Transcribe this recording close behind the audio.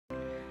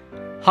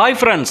Hi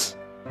friends,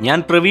 ഞാൻ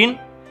പ്രവീൺ.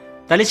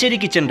 തലശ്ശേരി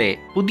കിച്ചൻ്റെ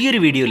പുതിയൊരു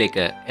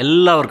വീഡിയോയിലേക്ക്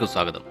എല്ലാവർക്കും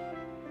സ്വാഗതം.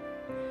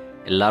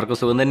 എല്ലാവർക്കും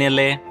സുഖം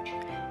തന്നെയല്ലേ?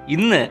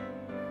 ഇന്ന്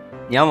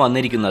ഞാൻ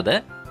വന്നിരിക്കുന്നത്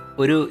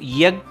ഒരു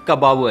എഗ്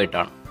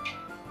കബാബുമായിട്ടാണ്.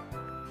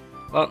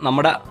 അപ്പോൾ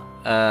നമ്മുടെ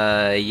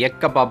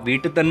എഗ് കബാബ്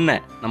വീട്ടിൽ തന്നെ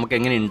നമുക്ക്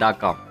എങ്ങനെ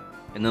ഉണ്ടാക്കാം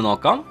എന്ന്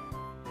നോക്കാം.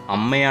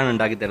 അമ്മയാണ്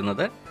ഉണ്ടാക്കി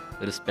തരുന്നത്.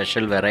 ഒരു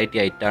സ്പെഷ്യൽ വെറൈറ്റി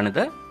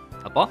ഐറ്റാണിത്.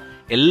 അപ്പോൾ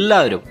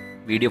എല്ലാവരും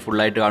വീഡിയോ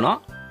ഫുള്ളായിട്ട് കാണുക.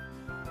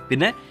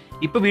 പിന്നെ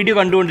ഇപ്പോൾ വീഡിയോ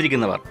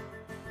കണ്ടുകൊണ്ടിരിക്കുന്നവർ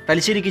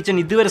തലശ്ശേരി കിച്ചൻ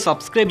ഇതുവരെ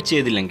സബ്സ്ക്രൈബ്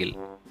ചെയ്തില്ലെങ്കിൽ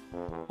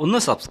ഒന്ന്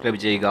സബ്സ്ക്രൈബ്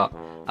ചെയ്യുക.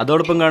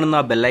 അതോടൊപ്പം കാണുന്ന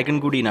ബെല്ലൈക്കൺ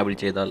കൂടി ഇനേബിൾ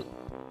ചെയ്താൽ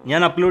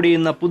ഞാൻ അപ്ലോഡ്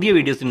ചെയ്യുന്ന പുതിയ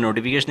വീഡിയോസിൻ്റെ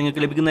നോട്ടിഫിക്കേഷൻ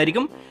നിങ്ങൾക്ക്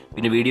ലഭിക്കുന്നതായിരിക്കും.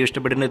 പിന്നെ വീഡിയോ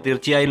ഇഷ്ടപ്പെട്ടിട്ടുണ്ടെങ്കിൽ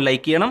തീർച്ചയായും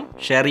ലൈക്ക് ചെയ്യണം,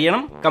 ഷെയർ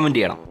ചെയ്യണം,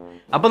 കമൻറ്റ് ചെയ്യണം.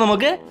 അപ്പോൾ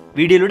നമുക്ക്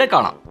വീഡിയോയിലൂടെ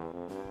കാണാം.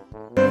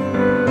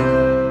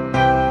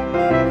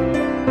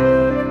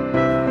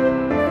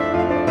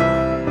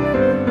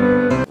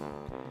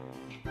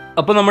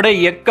 അപ്പോൾ നമ്മുടെ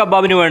എഗ്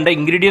കബാബിന് വേണ്ട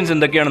ഇൻഗ്രീഡിയൻസ്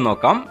എന്തൊക്കെയാണെന്ന്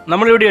നോക്കാം.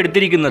 നമ്മളിവിടെ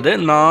എടുത്തിരിക്കുന്നത്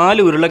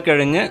 4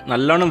 ഉരുളക്കിഴങ്ങ്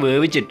നല്ലോണം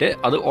വേവിച്ചിട്ട്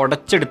അത്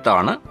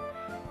ഉടച്ചെടുത്താണ്.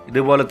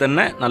 ഇതുപോലെ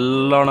തന്നെ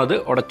നല്ലോണം അത്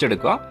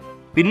ഉടച്ചെടുക്കുക.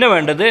 പിന്നെ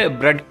വേണ്ടത്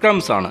ബ്രെഡ്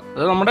ക്രംസ് ആണ്.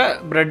 അത് നമ്മുടെ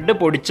ബ്രെഡ്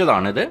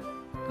പൊടിച്ചതാണിത്.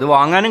 ഇത്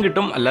വാങ്ങാനും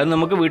കിട്ടും, അല്ലാതെ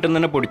നമുക്ക് വീട്ടിൽ നിന്ന്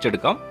തന്നെ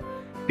പൊടിച്ചെടുക്കാം.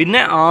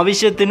 പിന്നെ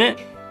ആവശ്യത്തിന്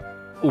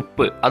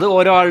ഉപ്പ്, അത്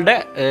ഒരാളുടെ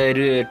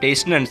ഒരു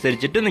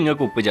ടേസ്റ്റിനനുസരിച്ചിട്ട്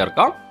നിങ്ങൾക്ക് ഉപ്പ്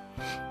ചേർക്കാം.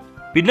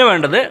 പിന്നെ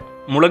വേണ്ടത്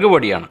മുളക്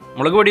പൊടിയാണ്.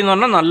 മുളക് പൊടി എന്ന്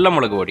പറഞ്ഞാൽ നല്ല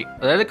മുളക് പൊടി,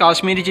 അതായത്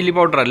കാശ്മീരി ചില്ലി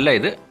പൗഡർ അല്ല,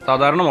 ഇത്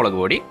സാധാരണ മുളക്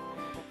പൊടി.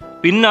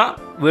 പിന്നെ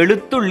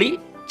വെളുത്തുള്ളി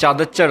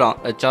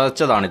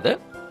ചതച്ചതാണിത്.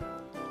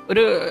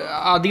 ഒരു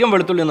അധികം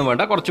വെളുത്തുള്ളി ഒന്നും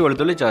വേണ്ട, കുറച്ച്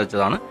വെളുത്തുള്ളി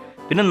ചതച്ചതാണ്.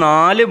 പിന്നെ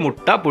 4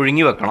 മുട്ട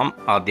പുഴുങ്ങി വെക്കണം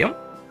ആദ്യം.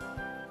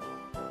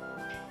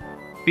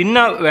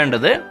 പിന്നെ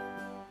വേണ്ടത്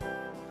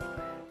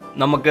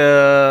നമുക്ക്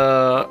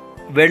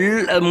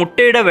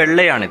മുട്ടയുടെ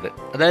വെള്ളയാണിത്.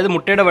 അതായത്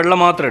മുട്ടയുടെ വെള്ള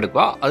മാത്രം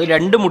എടുക്കുക. അത്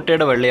 2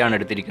 മുട്ടയുടെ വെള്ളയാണ്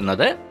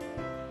എടുത്തിരിക്കുന്നത്.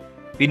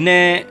 പിന്നെ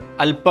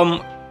അല്പം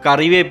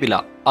കറിവേപ്പില,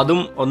 അതും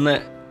ഒന്ന്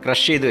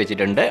ക്രഷ് ചെയ്ത്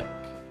വെച്ചിട്ടുണ്ട്.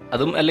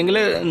 അതും അല്ലെങ്കിൽ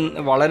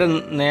വളരെ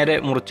നേരെ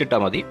മുറിച്ചിട്ടാൽ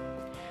മതി.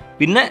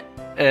 പിന്നെ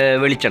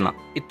വെളിച്ചെണ്ണ.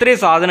 ഇത്രയും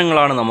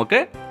സാധനങ്ങളാണ് നമുക്ക്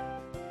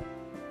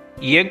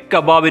എഗ്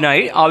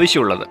കബാബിനായി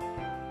ആവശ്യമുള്ളത്.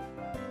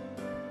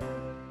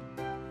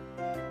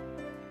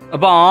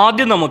 അപ്പോൾ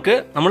ആദ്യം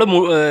നമ്മൾ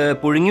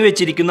പുഴുങ്ങി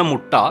വെച്ചിരിക്കുന്ന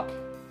മുട്ട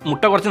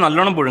കുറച്ച്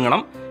നല്ലോണം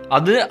പുഴുങ്ങണം.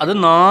 അത്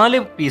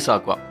 4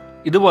 പീസാക്കുക.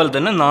 ഇതുപോലെ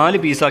തന്നെ 4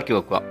 പീസാക്കി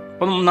വെക്കുക.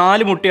 അപ്പം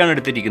 4 മുട്ടയാണ്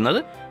എടുത്തിരിക്കുന്നത്.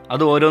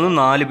 അത് ഓരോന്നും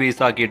 4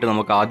 പീസാക്കിയിട്ട്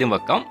നമുക്ക് ആദ്യം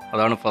വെക്കാം.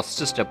 അതാണ്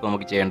ഫസ്റ്റ് സ്റ്റെപ്പ്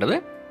നമുക്ക് ചെയ്യേണ്ടത്.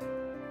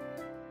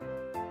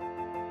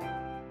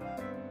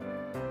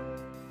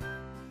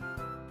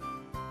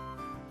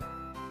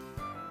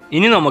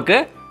 ഇനി നമുക്ക്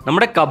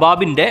നമ്മുടെ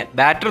കബാബിൻ്റെ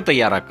ബാറ്റർ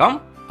തയ്യാറാക്കാം.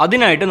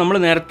 അതിനായിട്ട് നമ്മൾ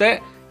നേരത്തെ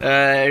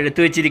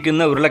എടുത്തു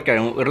വെച്ചിരിക്കുന്ന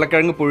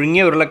ഉരുളക്കിഴങ്ങ്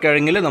പുഴുങ്ങിയ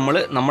ഉരുളക്കിഴങ്ങിൽ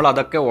നമ്മൾ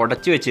അതൊക്കെ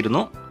ഉടച്ചു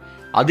വെച്ചിരുന്നു.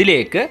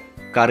 അതിലേക്ക്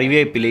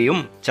കറിവേപ്പിലയും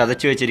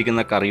ചതച്ച്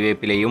വെച്ചിരിക്കുന്ന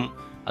കറിവേപ്പിലയും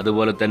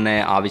അതുപോലെ തന്നെ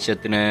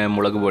ആവശ്യത്തിന്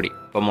മുളക് പൊടി.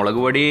 ഇപ്പോൾ മുളക്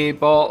പൊടി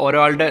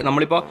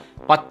നമ്മളിപ്പോൾ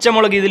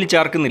പച്ചമുളക് ഇതിൽ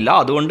ചേർക്കുന്നില്ല.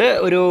 അതുകൊണ്ട്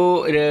ഒരു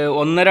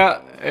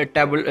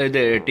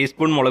 1.5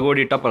 ടീസ്പൂൺ മുളക്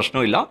പൊടി ഇട്ടാൽ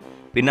പ്രശ്നമില്ല.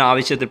 പിന്നെ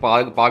ആവശ്യത്തിന്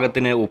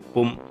പാകത്തിന്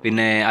ഉപ്പും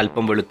പിന്നെ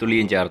അല്പം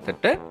വെളുത്തുള്ളിയും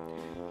ചേർത്തിട്ട്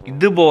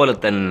ഇതുപോലെ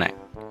തന്നെ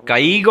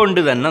കൈ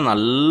കൊണ്ട് തന്നെ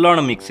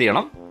നല്ലോണം മിക്സ്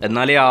ചെയ്യണം.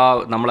 എന്നാലേ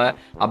നമ്മളെ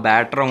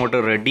ബാറ്റർ അങ്ങോട്ട്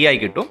റെഡിയായി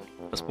കിട്ടും.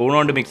 സ്പൂൺ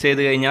കൊണ്ട് മിക്സ്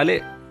ചെയ്ത് കഴിഞ്ഞാൽ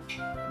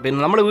പിന്നെ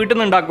നമ്മൾ വീട്ടിൽ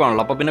നിന്ന്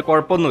ഉണ്ടാക്കുവാണല്ലോ, അപ്പോൾ പിന്നെ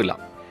കുഴപ്പമൊന്നുമില്ല.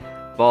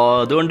 അപ്പോൾ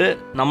അതുകൊണ്ട്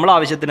നമ്മൾ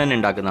ആവശ്യത്തിന് തന്നെ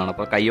ഉണ്ടാക്കുന്നതാണ്.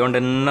 അപ്പോൾ കൈ കൊണ്ട്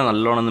തന്നെ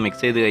നല്ലോണം ഒന്ന്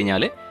മിക്സ് ചെയ്ത്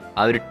കഴിഞ്ഞാൽ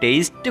ആ ഒരു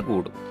ടേസ്റ്റ്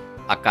കൂടും.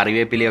 ആ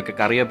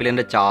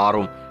കറിവേപ്പിലേൻ്റെ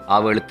ചാറും ആ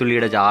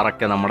വെളുത്തുള്ളിയുടെ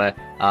ചാറൊക്കെ നമ്മുടെ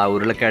ആ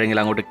ഉരുളക്കിഴങ്ങിൽ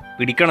അങ്ങോട്ട്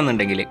പിടിക്കണം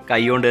എന്നുണ്ടെങ്കിൽ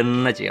കൈ കൊണ്ട്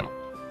തന്നെ ചെയ്യണം.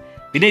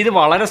 പിന്നെ ഇത്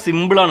വളരെ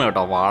സിമ്പിളാണ്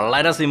കേട്ടോ,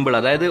 വളരെ സിമ്പിൾ.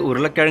 അതായത്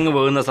ഉരുളക്കിഴങ്ങ്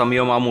വേകുന്ന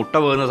സമയവും ആ മുട്ട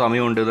വേകുന്ന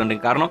സമയവും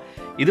ഉണ്ടെന്നുണ്ടെങ്കിൽ, കാരണം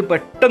ഇത്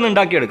പെട്ടെന്ന്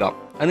ഉണ്ടാക്കിയെടുക്കാം.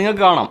 അത്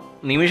നിങ്ങൾക്ക് കാണാം,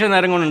 നിമിഷ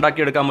നേരം കൊണ്ട്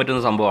ഉണ്ടാക്കിയെടുക്കാൻ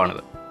പറ്റുന്ന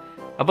സംഭവമാണിത്.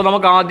 അപ്പോൾ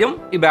നമുക്ക് ആദ്യം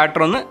ഈ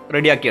ബാറ്റർ ഒന്ന്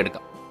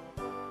റെഡിയാക്കിയെടുക്കാം.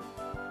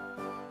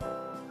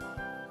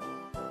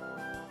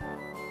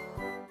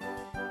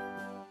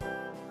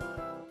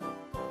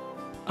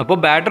 അപ്പോൾ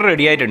ബാറ്റർ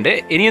റെഡി ആയിട്ടുണ്ട്.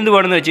 ഇനി എന്ത്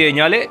വേണമെന്ന് വെച്ച്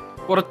കഴിഞ്ഞാൽ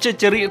കുറച്ച്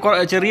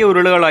ചെറിയ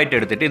ഉരുളകളായിട്ട്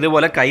എടുത്തിട്ട്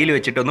ഇതുപോലെ കയ്യിൽ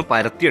വെച്ചിട്ടൊന്ന്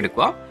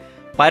പരത്തിയെടുക്കുക.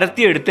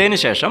 പരത്തിയെടുത്തതിന്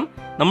ശേഷം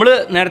നമ്മൾ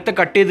നേരത്തെ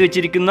കട്ട് ചെയ്ത്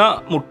വെച്ചിരിക്കുന്ന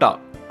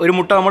ഒരു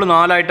മുട്ട നമ്മൾ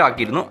 4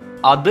 ആക്കിയിരുന്നു.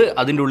 അത്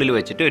അതിൻ്റെ ഉള്ളിൽ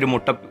വെച്ചിട്ട് ഒരു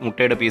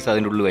മുട്ടയുടെ പീസ്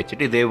അതിൻ്റെ ഉള്ളിൽ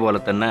വെച്ചിട്ട്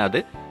ഇതേപോലെ തന്നെ അത്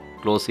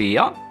ക്ലോസ്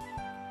ചെയ്യുക.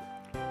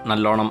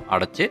 നല്ലോണം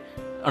അടച്ച്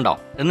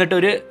ഉണ്ടാവും. എന്നിട്ട്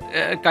ഒരു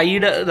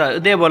കൈയുടെ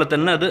ഇതേപോലെ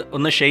തന്നെ അത്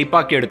ഒന്ന്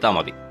ഷേപ്പാക്കി എടുത്താൽ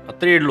മതി.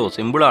 അത്രയേ ഉള്ളൂ,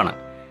 സിമ്പിളാണ്.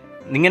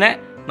 ഇങ്ങനെ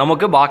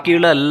നമുക്ക്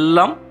ബാക്കിയുള്ള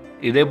എല്ലാം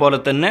ഇതേപോലെ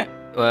തന്നെ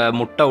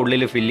മുട്ട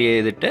ഉള്ളിൽ ഫില്ല്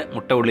ചെയ്തിട്ട്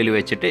മുട്ട ഉള്ളിൽ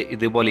വെച്ചിട്ട്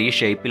ഇതുപോലെ ഈ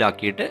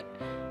ഷേപ്പിലാക്കിയിട്ട്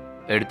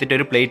എടുത്തിട്ട്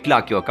ഒരു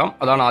പ്ലേറ്റിലാക്കി വെക്കാം.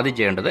 അതാണ് ആദ്യം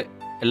ചെയ്യേണ്ടത്.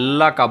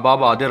 എല്ലാ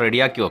കബാബ് ആദ്യം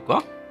റെഡിയാക്കി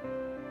വെക്കുക.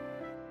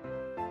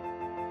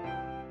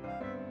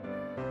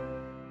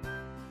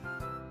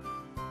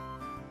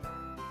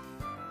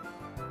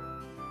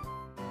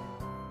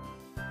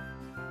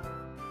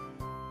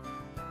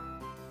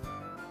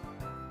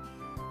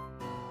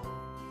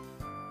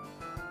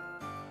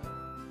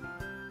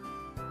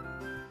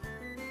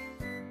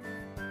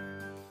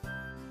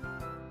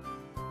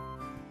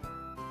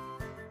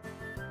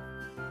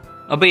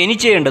 അപ്പോൾ ഇനി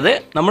ചെയ്യേണ്ടത്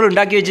നമ്മൾ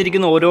ഉണ്ടാക്കി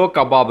വെച്ചിരിക്കുന്ന ഓരോ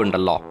കബാബ്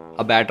ഉണ്ടല്ലോ,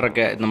 ആ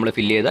ബാറ്ററൊക്കെ നമ്മൾ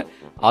ഫില്ല് ചെയ്ത്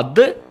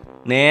അത്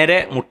നേരെ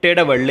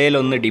മുട്ടയുടെ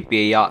വെള്ളയിലൊന്ന് ഡിപ്പ്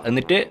ചെയ്യുക.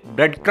 എന്നിട്ട്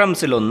ബ്രെഡ്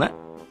ക്രംസിലൊന്ന്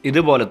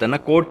ഇതുപോലെ തന്നെ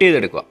കോട്ട്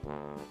ചെയ്തെടുക്കുക.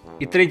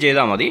 ഇത്രയും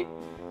ചെയ്താൽ മതി.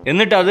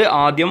 എന്നിട്ട് അത്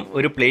ആദ്യം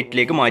ഒരു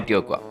പ്ലേറ്റിലേക്ക് മാറ്റി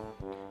വെക്കുക.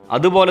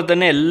 അതുപോലെ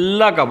തന്നെ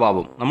എല്ലാ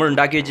കബാബും, നമ്മൾ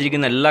ഉണ്ടാക്കി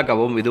വെച്ചിരിക്കുന്ന എല്ലാ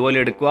കബാബും ഇതുപോലെ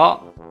എടുക്കുക.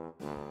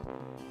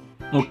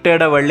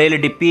 മുട്ടയുടെ വെള്ളയിൽ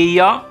ഡിപ്പ്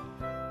ചെയ്യുക.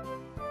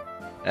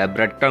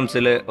 ബ്രെഡ്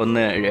ക്രംസിൽ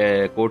ഒന്ന്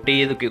കോട്ട്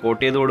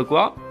ചെയ്ത്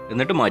കൊടുക്കുക.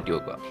 എന്നിട്ട് മാറ്റി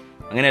വെക്കുക.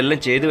 അങ്ങനെ എല്ലാം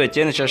ചെയ്ത്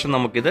വെച്ചതിന് ശേഷം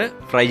നമുക്കിത്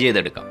ഫ്രൈ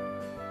ചെയ്തെടുക്കാം.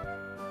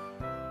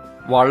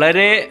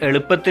 വളരെ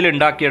എളുപ്പത്തിൽ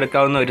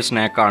ഉണ്ടാക്കിയെടുക്കാവുന്ന ഒരു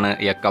സ്നാക്കാണ്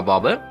എഗ്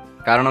കബാബ്.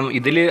 കാരണം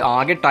ഇതിൽ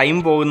ആകെ ടൈം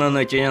പോകുന്നതെന്ന്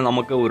വെച്ച് കഴിഞ്ഞാൽ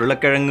നമുക്ക്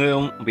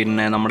ഉരുളക്കിഴങ്ങും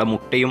പിന്നെ നമ്മുടെ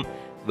മുട്ടയും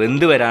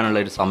വെന്ത് വരാനുള്ള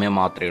ഒരു സമയം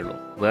മാത്രമേ ഉള്ളൂ.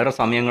 വേറെ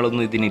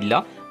സമയങ്ങളൊന്നും ഇതിനില്ല.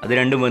 അത്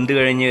രണ്ടും വെന്ത്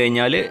കഴിഞ്ഞ്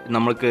കഴിഞ്ഞാൽ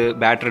നമുക്ക്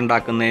ബാറ്റർ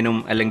ഉണ്ടാക്കുന്നതിനും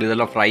അല്ലെങ്കിൽ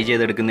ഇതെല്ലാം ഫ്രൈ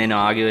ചെയ്തെടുക്കുന്നതിനും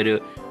ആകെ ഒരു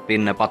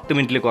 10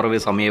 മിനിറ്റിൽ കുറവ്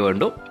സമയം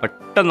വേണ്ടു.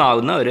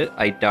 പെട്ടെന്നാവുന്ന ഒരു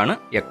ഐറ്റമാണ്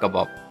എഗ്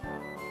കബാബ്.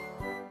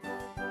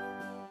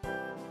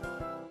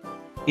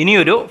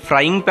 ഇനിയൊരു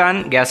ഫ്രൈയിങ് പാൻ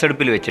ഗ്യാസ്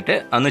അടുപ്പിൽ വെച്ചിട്ട്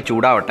അന്ന്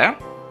ചൂടാവട്ടെ.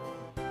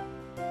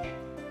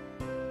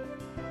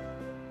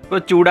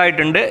 ഇപ്പോൾ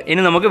ചൂടായിട്ടുണ്ട്.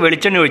 ഇനി നമുക്ക്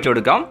വെളിച്ചെണ്ണ ഒഴിച്ചു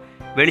കൊടുക്കാം.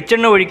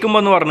 വെളിച്ചെണ്ണ ഒഴിക്കുമ്പോൾ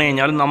എന്ന് പറഞ്ഞു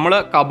കഴിഞ്ഞാൽ നമ്മൾ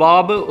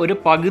കബാബ് ഒരു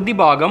പകുതി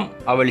ഭാഗം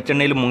ആ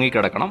വെളിച്ചെണ്ണയിൽ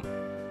മുങ്ങിക്കിടക്കണം.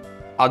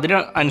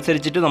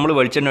 അതിനനുസരിച്ചിട്ട് നമ്മൾ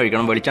വെളിച്ചെണ്ണ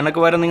ഒഴിക്കണം.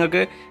 വെളിച്ചെണ്ണയ്ക്ക് പകരം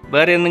നിങ്ങൾക്ക്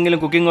വേറെ എന്തെങ്കിലും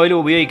കുക്കിംഗ് ഓയിൽ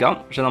ഉപയോഗിക്കാം.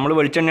 പക്ഷേ നമ്മൾ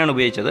വെളിച്ചെണ്ണയാണ്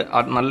ഉപയോഗിച്ചത്.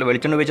 നല്ല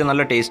വെളിച്ചെണ്ണ ഉപയോഗിച്ചാൽ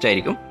നല്ല ടേസ്റ്റ്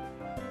ആയിരിക്കും.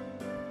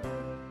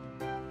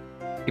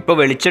 ഇപ്പോൾ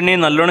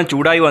വെളിച്ചെണ്ണയും നല്ലോണം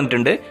ചൂടായി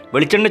വന്നിട്ടുണ്ട്.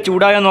 വെളിച്ചെണ്ണ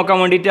ചൂടായാൽ നോക്കാൻ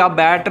വേണ്ടിയിട്ട് ആ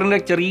ബാറ്ററിൻ്റെ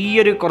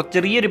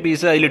ചെറിയൊരു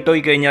പീസ്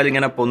അതിലിട്ടോയി കഴിഞ്ഞാൽ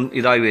ഇങ്ങനെ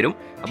ഇതായി വരും.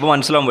 അപ്പോൾ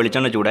മനസ്സിലാവും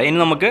വെളിച്ചെണ്ണ ചൂടായി.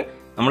 ഇനി നമുക്ക്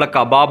നമ്മളെ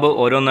കബാബ്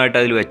ഓരോന്നായിട്ട്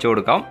അതിൽ വെച്ച്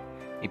കൊടുക്കാം.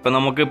 ഇപ്പം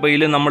നമുക്കിപ്പോൾ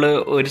ഇതിൽ നമ്മൾ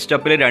ഒരു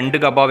സ്റ്റെപ്പിൽ 2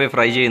 കബാബേ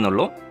ഫ്രൈ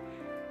ചെയ്യുന്നുള്ളൂ.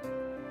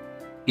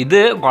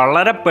 ഇത്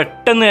വളരെ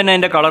പെട്ടെന്ന് തന്നെ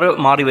അതിൻ്റെ കളർ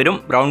മാറി വരും,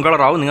 ബ്രൗൺ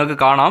കളറാവും. നിങ്ങൾക്ക്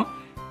കാണാം.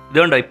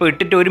 ഇതുകൊണ്ടോ ഇപ്പോൾ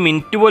ഇട്ടിട്ട് 1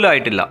 മിനിറ്റ് പോലും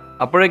ആയിട്ടില്ല,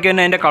 അപ്പോഴേക്കും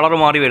തന്നെ അതിൻ്റെ കളർ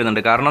മാറി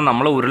വരുന്നുണ്ട്. കാരണം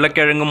നമ്മൾ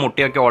ഉരുളക്കിഴങ്ങും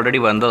മുട്ടയൊക്കെ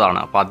ഓൾറെഡി വെന്തതാണ്.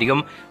 അപ്പോൾ അധികം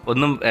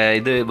ഒന്നും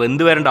ഇത്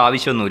വെന്ത് വരേണ്ട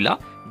ആവശ്യമൊന്നുമില്ല.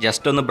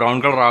 ജസ്റ്റ് ഒന്ന് ബ്രൗൺ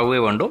കളർ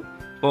ആവുകയേ വേണ്ടൂ.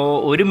 അപ്പോൾ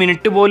 1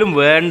 മിനിറ്റ് പോലും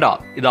വേണ്ട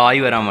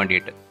ഇതായി വരാൻ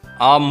വേണ്ടിയിട്ട്.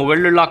 ആ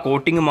മുകളിലുള്ള ആ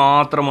കോട്ടിങ്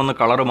മാത്രം ഒന്ന്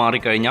കളർ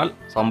മാറിക്കഴിഞ്ഞാൽ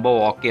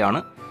സംഭവം ഓക്കെയാണ്.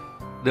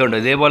 ഇതുകൊണ്ട്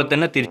ഇതേപോലെ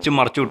തന്നെ തിരിച്ചും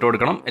മറിച്ചും ഇട്ട്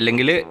കൊടുക്കണം,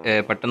 അല്ലെങ്കിൽ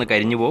പെട്ടെന്ന്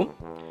കരിഞ്ഞു പോകും.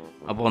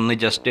 അപ്പോൾ ഒന്ന്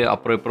ജസ്റ്റ്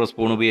അപ്പുറം ഇപ്പുറം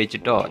സ്പൂൺ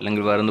ഉപയോഗിച്ചിട്ടോ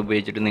അല്ലെങ്കിൽ വേറെ ഒന്ന്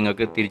ഉപയോഗിച്ചിട്ട്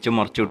നിങ്ങൾക്ക് തിരിച്ചും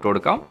മറിച്ചും ഇട്ട്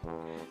കൊടുക്കാം.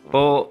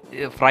 അപ്പോൾ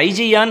ഫ്രൈ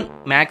ചെയ്യാൻ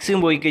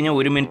മാക്സിമം പോയി കഴിഞ്ഞാൽ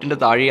 1 മിനിറ്റിൻ്റെ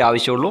താഴെ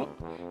ആവശ്യമുള്ളൂ.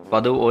 അപ്പോൾ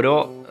അത് ഓരോ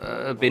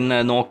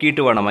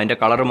നോക്കിയിട്ട് വേണം. അതിൻ്റെ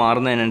കളർ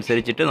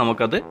മാറുന്നതിനനുസരിച്ചിട്ട്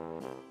നമുക്കത്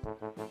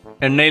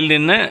എണ്ണയിൽ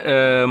നിന്ന്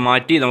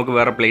മാറ്റി നമുക്ക്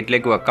വേറെ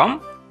പ്ലേറ്റിലേക്ക് വെക്കാം.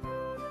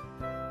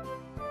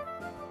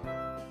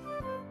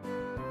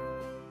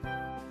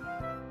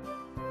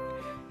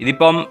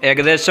 ഇതിപ്പം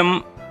ഏകദേശം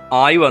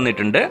ആയി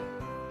വന്നിട്ടുണ്ട്.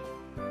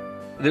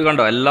 ഇത്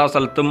കണ്ടോ, എല്ലാ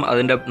സ്ഥലത്തും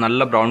അതിൻ്റെ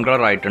നല്ല ബ്രൗൺ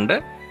കളർ ആയിട്ടുണ്ട്.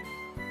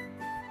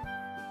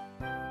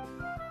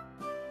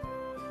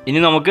 ഇനി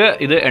നമുക്ക്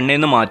ഇത് എണ്ണയിൽ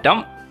നിന്ന് മാറ്റാം,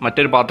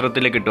 മറ്റൊരു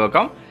പാത്രത്തിലേക്ക് ഇട്ട്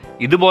വെക്കാം.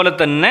 ഇതുപോലെ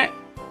തന്നെ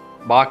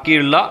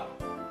ബാക്കിയുള്ള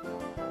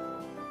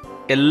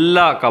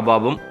എല്ലാ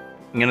കബാബും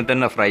ഇങ്ങനെ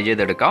തന്നെ ഫ്രൈ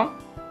ചെയ്തെടുക്കാം.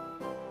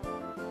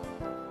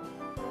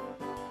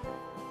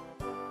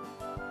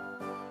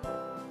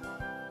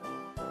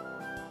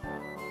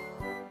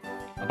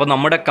 അപ്പോൾ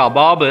നമ്മുടെ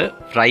കബാബ്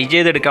ഫ്രൈ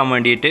ചെയ്തെടുക്കാൻ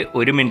വേണ്ടിയിട്ട്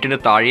 1 മിനിറ്റിന്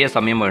താഴെ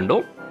സമയം വേണ്ടു.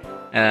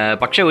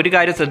 പക്ഷേ ഒരു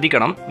കാര്യം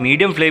ശ്രദ്ധിക്കണം,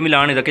 മീഡിയം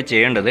ഫ്ലെയിമിലാണ് ഇതൊക്കെ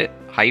ചെയ്യേണ്ടത്.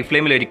 ഹൈ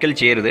ഫ്ലെയിമിൽ ഒരിക്കൽ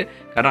ചെയ്യരുത്.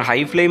 കാരണം ഹൈ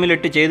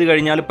ഫ്ലെയിമിലിട്ട് ചെയ്ത്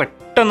കഴിഞ്ഞാൽ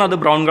പെട്ടെന്ന് അത്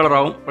ബ്രൗൺ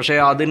കളറാവും, പക്ഷേ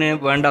അതിന്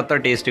വേണ്ട അത്ര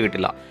ടേസ്റ്റ്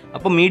കിട്ടില്ല.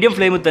 അപ്പോൾ മീഡിയം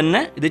ഫ്ലെയിമിൽ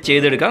തന്നെ ഇത്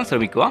ചെയ്തെടുക്കാൻ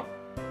ശ്രമിക്കുക.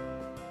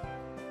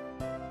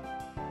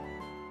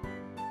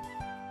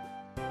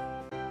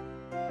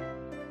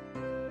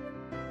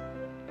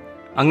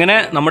 അങ്ങനെ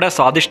നമ്മുടെ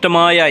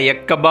സ്വാദിഷ്ടമായ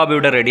എഗ് കബാബ്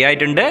ഇവിടെ റെഡി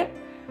ആയിട്ടുണ്ട്.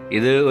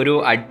 ഇത് ഒരു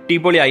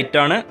അടിപൊളി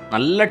ഐറ്റമാണ്,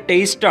 നല്ല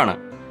ടേസ്റ്റാണ്.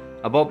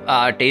 അപ്പോൾ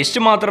ടേസ്റ്റ്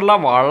മാത്രമല്ല,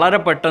 വളരെ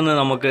പെട്ടെന്ന്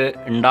നമുക്ക്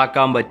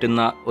ഉണ്ടാക്കാൻ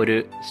പറ്റുന്ന ഒരു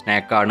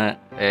സ്നാക്കാണ്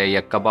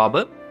എഗ്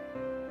കബാബ്.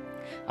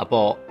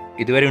 അപ്പോൾ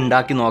ഇതുവരെ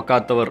ഉണ്ടാക്കി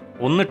നോക്കാത്തവർ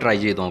ഒന്ന് ട്രൈ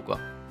ചെയ്ത് നോക്കുക.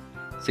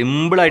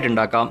 സിമ്പിളായിട്ട്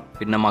ഉണ്ടാക്കാം.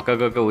 പിന്നെ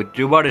മക്കൾക്കൊക്കെ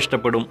ഒരുപാട്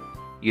ഇഷ്ടപ്പെടും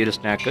ഈ ഒരു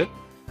സ്നാക്ക്.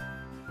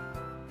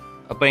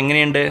 അപ്പോൾ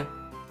എങ്ങനെയുണ്ട്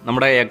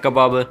നമ്മുടെ എഗ്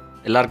കബാബ്?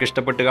 എല്ലാവർക്കും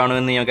ഇഷ്ടപ്പെട്ട്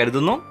കാണുമെന്ന് ഞാൻ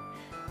കരുതുന്നു.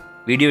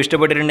 വീഡിയോ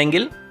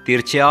ഇഷ്ടപ്പെട്ടിട്ടുണ്ടെങ്കിൽ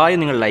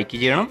തീർച്ചയായും നിങ്ങൾ ലൈക്ക്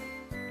ചെയ്യണം.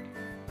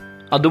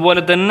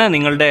 അതുപോലെ തന്നെ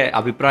നിങ്ങളുടെ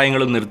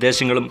അഭിപ്രായങ്ങളും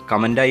നിർദ്ദേശങ്ങളും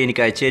കമൻറ്റായി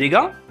എനിക്ക് അയച്ചു തരിക.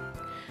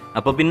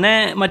 അപ്പോൾ പിന്നെ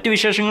മറ്റു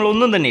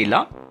വിശേഷങ്ങളൊന്നും തന്നെയില്ല.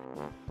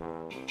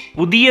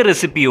 പുതിയ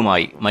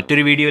റെസിപ്പിയുമായി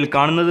മറ്റൊരു വീഡിയോയിൽ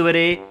കാണുന്നത്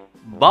വരെ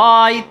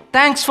ബൈ.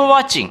 Thanks for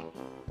watching.